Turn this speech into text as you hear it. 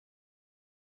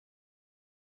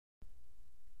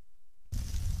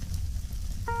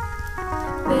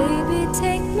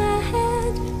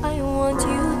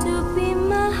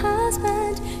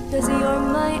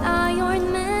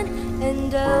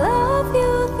And I love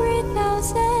you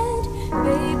 3,000.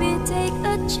 Baby, take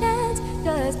a chance,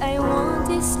 'cause I want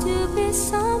this to be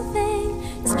something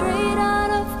straight out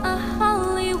of a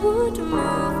Hollywood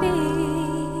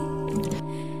movie.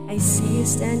 I see you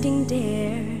standing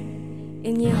there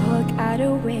in your hug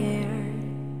outerwear,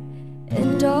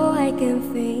 and all I can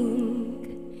think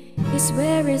is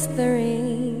where is the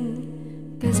ring?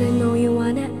 'Cause I know you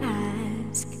wanna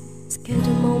ask, scared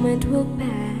the moment will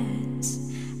pass.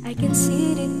 I can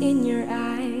see it in your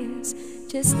eyes,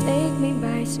 just take me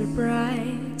by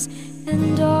surprise.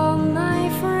 And all my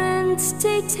friends,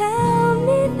 they tell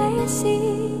me they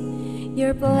see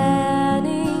you're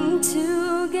planning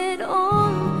to get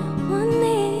on one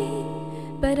knee.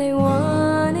 But I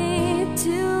want it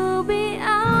to be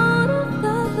out of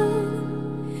the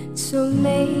blue, so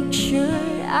make sure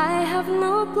I have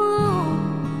no clue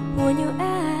when you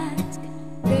ask.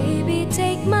 Baby,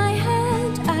 take my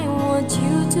hand, I want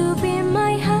you to be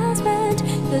my husband,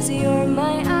 'cause you're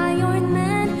my Iron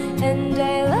Man, and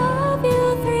I love you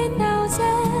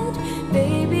 3,000.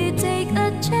 Baby, take a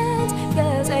chance,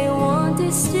 'cause I want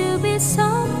this to be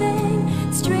something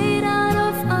straight out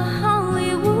of a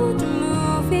Hollywood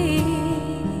movie.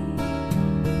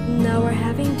 Now we're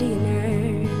having dinner,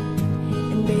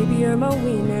 and baby, you're my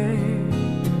winner.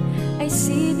 I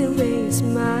see the way you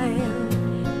smile,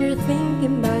 you're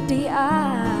thinking about the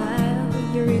aisle.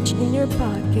 You reach in your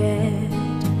pocket,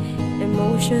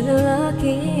 emotional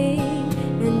looking,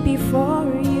 and before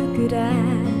you could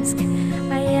ask,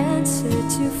 I answered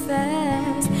too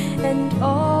fast. And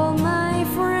all my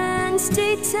friends,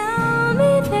 they tell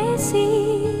me they see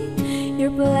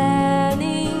you're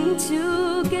planning to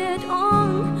get on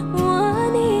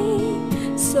one knee.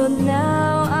 So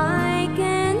now I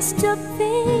can't stop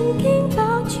thinking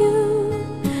about you.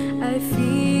 I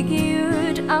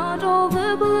figured out all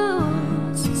the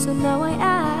blues, so now I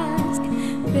ask,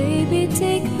 baby,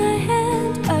 take my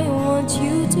hand, I want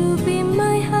you to be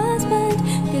my husband,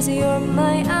 'cause you're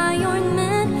my Iron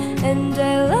Man, and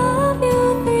I love you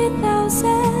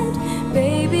 3,000.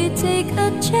 Baby, take a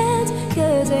chance,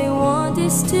 'cause I want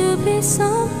this to be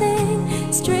something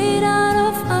straight out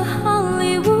of a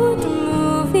Hollywood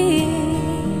movie.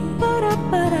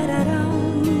 Ba-da-ba-da-da-dum.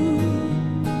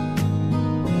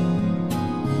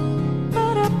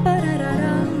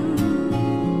 Ba-da-ba-da-da-dum.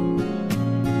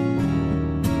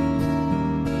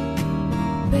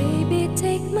 Baby,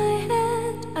 take my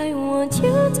hand, I want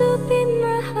you to be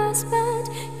my husband,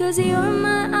 'cause you're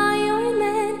my Iron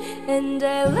Man, and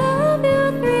I love you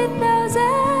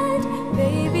 3,000.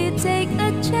 Baby, take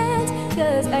a chance,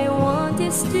 'cause I want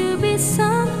this to be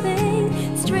something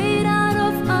straight out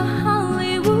of a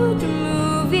Hollywood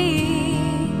movie.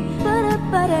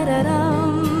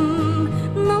 Ba-da-ba-da-da-dum.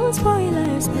 No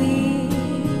spoilers,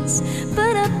 please.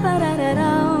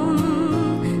 Ba-da-ba-da-da-dum.